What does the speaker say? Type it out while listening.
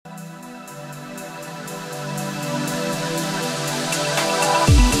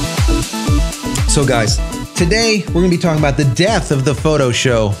So guys, today we're going to be talking about the death of the photo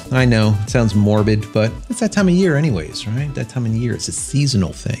show. I know, it sounds morbid, but it's that time of year anyways, right? That time of year, it's a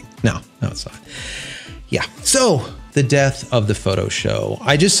seasonal thing. No, it's not. Yeah, so the death of the photo show.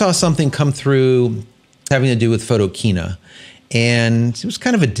 I just saw something come through having to do with Photokina, and it was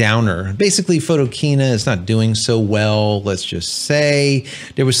kind of a downer. Basically, Photokina is not doing so well, let's just say.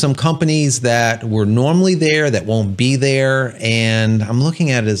 There were some companies that were normally there that won't be there, and I'm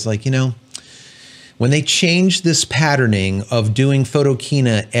looking at it as like, you know, when they changed this patterning of doing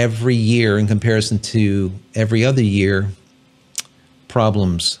Photokina every year in comparison to every other year,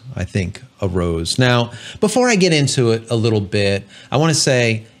 problems, I think, arose. Now, before I get into it a little bit, I want to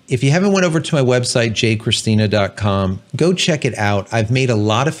say, if you haven't went over to my website, JCristina.com, go check it out. I've made a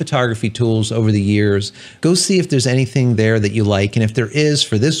lot of photography tools over the years. Go see if there's anything there that you like. And if there is,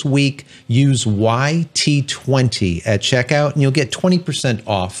 for this week, use YT20 at checkout and you'll get 20%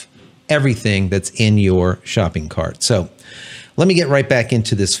 off everything that's in your shopping cart. So let me get right back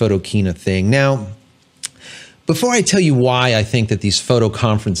into this Photokina thing. Now, before I tell you why I think that these photo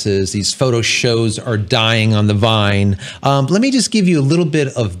conferences, these photo shows are dying on the vine, let me just give you a little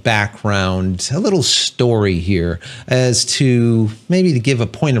bit of background, a little story here as to maybe to give a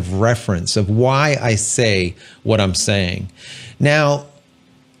point of reference of why I say what I'm saying. Now,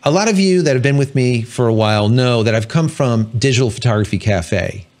 a lot of you that have been with me for a while know that I've come from Digital Photography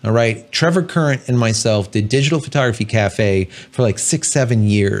Cafe. All right, Trevor Current and myself did Digital Photography Cafe for like 6-7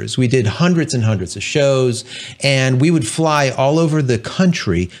 years. We did hundreds and hundreds of shows, and we would fly all over the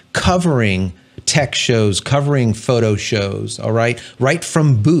country covering tech shows, covering photo shows, all right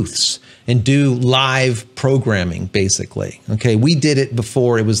from booths, and do live programming, basically. Okay, we did it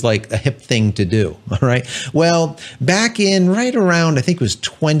before it was like a hip thing to do, all right? Well, back in right around, I think it was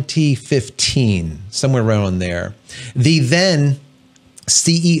 2015, somewhere around there, the then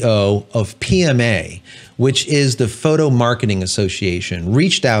CEO of PMA, which is the Photo Marketing Association,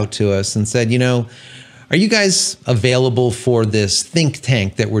 reached out to us and said, you know, are you guys available for this think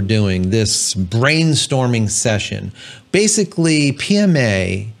tank that we're doing, this brainstorming session? Basically,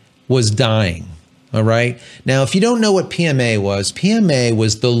 PMA was dying, all right? Now, if you don't know what PMA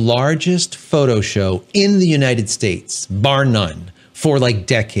was the largest photo show in the United States, bar none, for like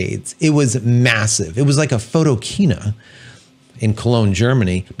decades. It was massive. It was like a Photokina in Cologne,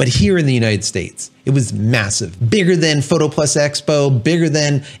 Germany, but here in the United States, it was massive. Bigger than Photo Plus Expo, bigger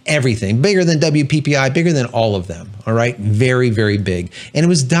than everything, bigger than WPPI, bigger than all of them, all right? Very, very big. And it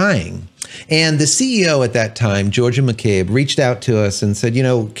was dying. And the CEO at that time, Georgia McCabe, reached out to us and said, you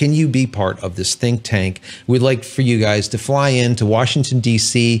know, can you be part of this think tank? We'd like for you guys to fly into Washington,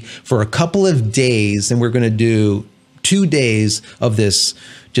 D.C. for a couple of days, and we're gonna do 2 days of this,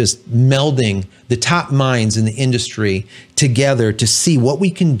 just melding the top minds in the industry together to see what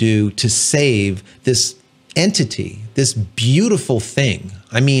we can do to save this entity, this beautiful thing.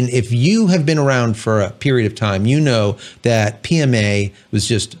 I mean, if you have been around for a period of time, you know that PMA was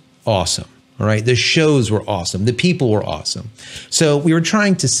just awesome. All right, the shows were awesome. The people were awesome. So we were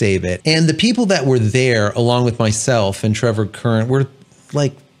trying to save it. And the people that were there, along with myself and Trevor Current, were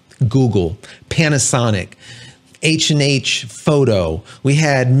like Google, Panasonic, H&H Photo. We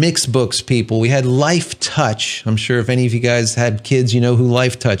had Mixbooks people. We had Life Touch. I'm sure if any of you guys had kids, you know who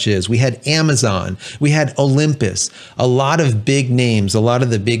Life Touch is. We had Amazon. We had Olympus. A lot of big names. A lot of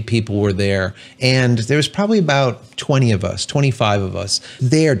the big people were there. And there was probably about 20 of us, 25 of us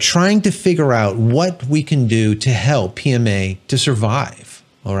there trying to figure out what we can do to help PMA to survive.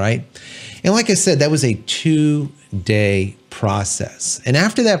 All right. And like I said, that was a 2-day process. And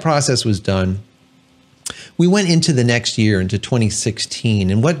after that process was done, we went into the next year, into 2016,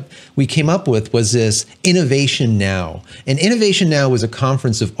 and what we came up with was this Innovation Now. And Innovation Now was a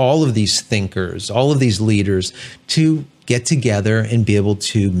conference of all of these thinkers, all of these leaders to get together and be able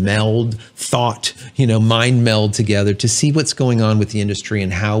to meld thought, you know, mind meld together to see what's going on with the industry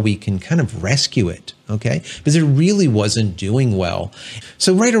and how we can kind of rescue it, okay? Because it really wasn't doing well.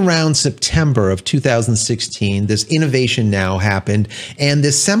 So right around September of 2016, this Innovation Now happened, and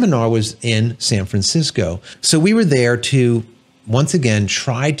this seminar was in San Francisco. So we were there to, once again,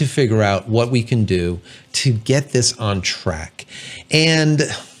 try to figure out what we can do to get this on track. And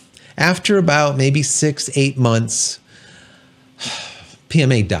after about maybe 6-8 months,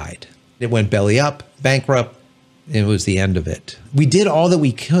 PMA died. It went belly up, bankrupt. It was the end of it. We did all that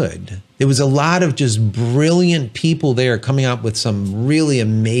we could. There was a lot of just brilliant people there coming up with some really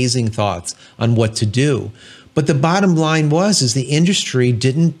amazing thoughts on what to do. But the bottom line is the industry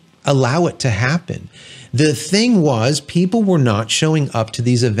didn't allow it to happen. The thing was, people were not showing up to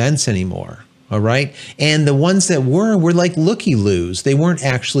these events anymore. All right. And the ones that were like looky-loos. They weren't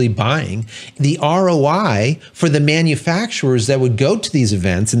actually buying. The ROI for the manufacturers that would go to these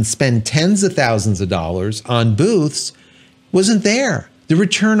events and spend tens of thousands of dollars on booths wasn't there. The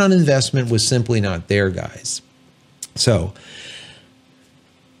return on investment was simply not there, guys. So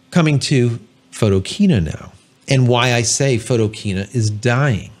coming to Photokina now, and why I say Photokina is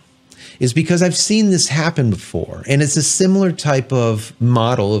dying is because I've seen this happen before, and it's a similar type of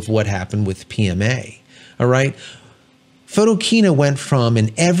model of what happened with PMA, all right? Photokina went from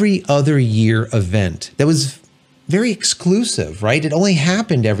an every other year event that was very exclusive, right? It only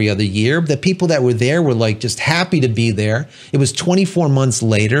happened every other year. The people that were there were like just happy to be there. It was 24 months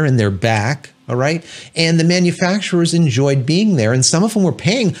later and they're back, all right? And the manufacturers enjoyed being there, and some of them were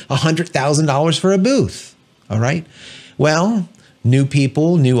paying $100,000 for a booth, all right? Well, new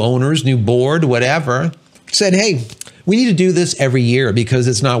people, new owners, new board, whatever, said, hey, we need to do this every year because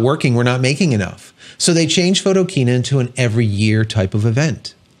it's not working. We're not making enough. So they changed Photokina into an every year type of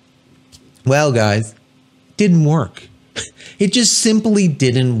event. Well, guys, didn't work. It just simply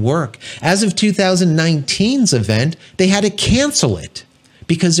didn't work. As of 2019's event, they had to cancel it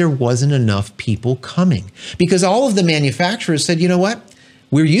because there wasn't enough people coming. Because all of the manufacturers said, you know what?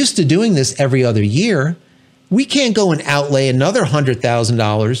 We're used to doing this every other year. We can't go and outlay another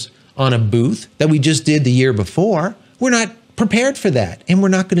 $100,000 on a booth that we just did the year before. We're not prepared for that, and we're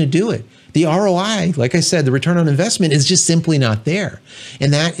not going to do it. The ROI, like I said, the return on investment is just simply not there.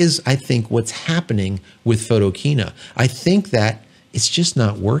 And that is, I think, what's happening with Photokina. I think that it's just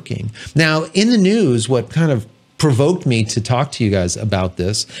not working. Now, in the news, what kind of provoked me to talk to you guys about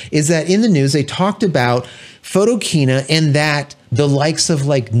this is that in the news, they talked about Photokina and that the likes of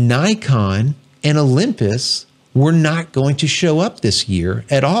like Nikon and Olympus were not going to show up this year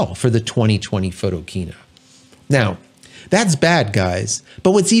at all for the 2020 Photokina. Now, that's bad, guys.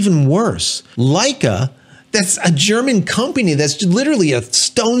 But what's even worse, Leica, that's a German company that's literally a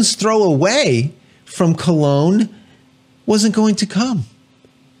stone's throw away from Cologne, wasn't going to come.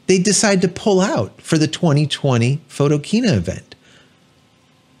 They decided to pull out for the 2020 Photokina event.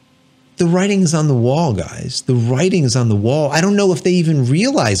 The writing's on the wall, guys. The writing's on the wall. I don't know if they even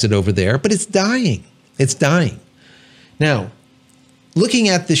realize it over there, but it's dying. It's dying. Now, looking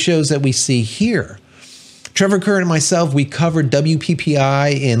at the shows that we see here, Trevor Kerr and myself, we covered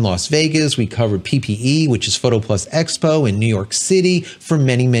WPPI in Las Vegas. We covered PPE, which is Photo Plus Expo in New York City for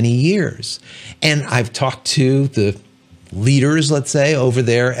many, many years. And I've talked to the leaders, let's say, over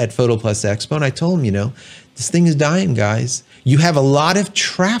there at Photo Plus Expo, and I told them, you know, this thing is dying, guys. You have a lot of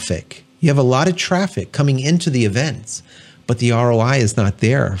traffic. You have a lot of traffic coming into the events, but the ROI is not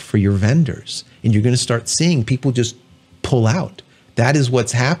there for your vendors. And you're going to start seeing people just pull out. That is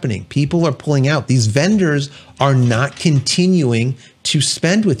what's happening. People are pulling out. These vendors are not continuing to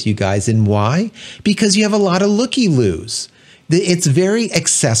spend with you guys. And why? Because you have a lot of looky-loos. It's very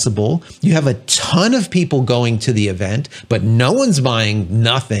accessible. You have a ton of people going to the event, but no one's buying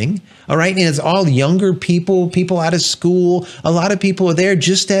nothing. All right. And it's all younger people, people out of school. A lot of people are there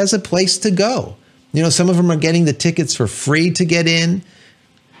just as a place to go. You know, some of them are getting the tickets for free to get in.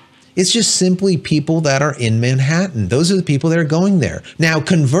 It's just simply people that are in Manhattan. Those are the people that are going there. Now,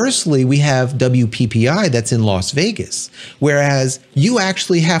 conversely, we have WPPI that's in Las Vegas, whereas you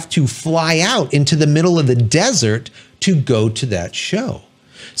actually have to fly out into the middle of the desert to go to that show.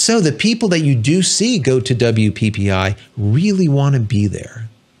 So the people that you do see go to WPPI really want to be there.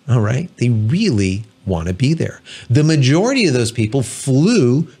 All right? They really want to be there. The majority of those people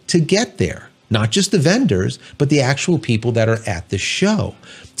flew to get there. Not just the vendors, but the actual people that are at the show.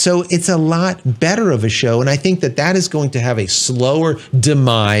 So it's a lot better of a show. And I think that that is going to have a slower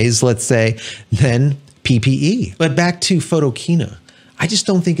demise, let's say, than PPE. But back to Photokina. I just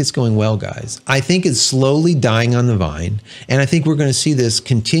don't think it's going well, guys. I think it's slowly dying on the vine. And I think we're going to see this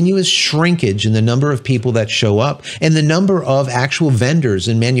continuous shrinkage in the number of people that show up and the number of actual vendors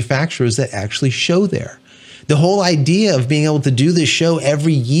and manufacturers that actually show there. The whole idea of being able to do this show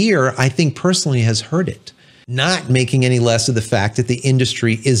every year, I think personally has hurt it. Not making any less of the fact that the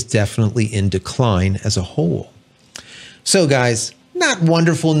industry is definitely in decline as a whole. So guys, not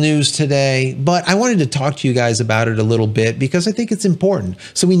wonderful news today, but I wanted to talk to you guys about it a little bit because I think it's important.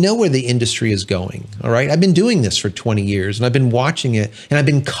 So we know where the industry is going, all right? I've been doing this for 20 years and I've been watching it and I've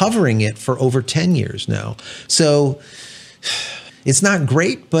been covering it for over 10 years now. So it's not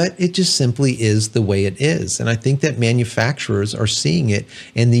great, but it just simply is the way it is. And I think that manufacturers are seeing it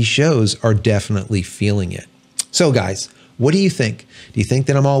and these shows are definitely feeling it. So guys, what do you think? Do you think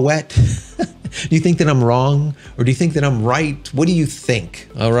that I'm all wet? Do you think that I'm wrong, or do you think that I'm right? What do you think?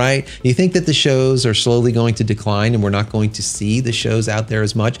 All right. Do you think that the shows are slowly going to decline and we're not going to see the shows out there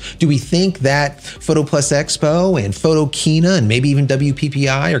as much? Do we think that Photo Plus Expo and Photokina and maybe even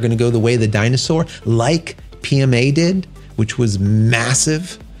WPPI are going to go the way of the dinosaur, like PMA did, which was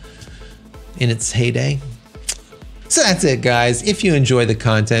massive in its heyday? So that's it, guys. If you enjoy the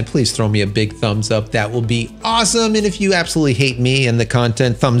content, please throw me a big thumbs up. That will be awesome. And if you absolutely hate me and the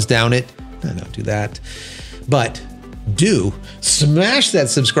content, thumbs down it. No, don't do that. But do smash that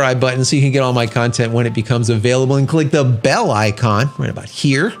subscribe button so you can get all my content when it becomes available, and click the bell icon right about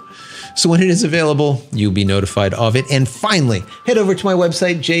here, so when it is available, you'll be notified of it. And finally, head over to my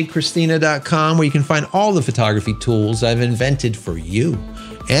website, JCristina.com, where you can find all the photography tools I've invented for you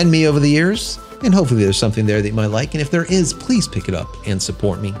and me over the years. And hopefully there's something there that you might like. And if there is, please pick it up and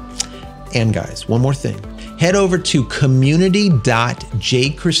support me. And guys, one more thing. Head over to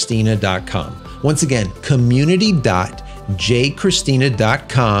community.JCristina.com. Once again,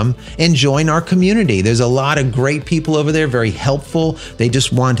 community.JCristina.com, and join our community. There's a lot of great people over there, very helpful. They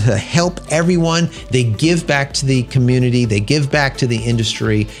just want to help everyone. They give back to the community. They give back to the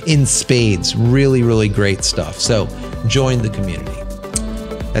industry in spades. Really, really great stuff. So join the community.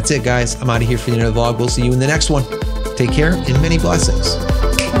 That's it, guys. I'm out of here for the another vlog. We'll see you in the next one. Take care and many blessings.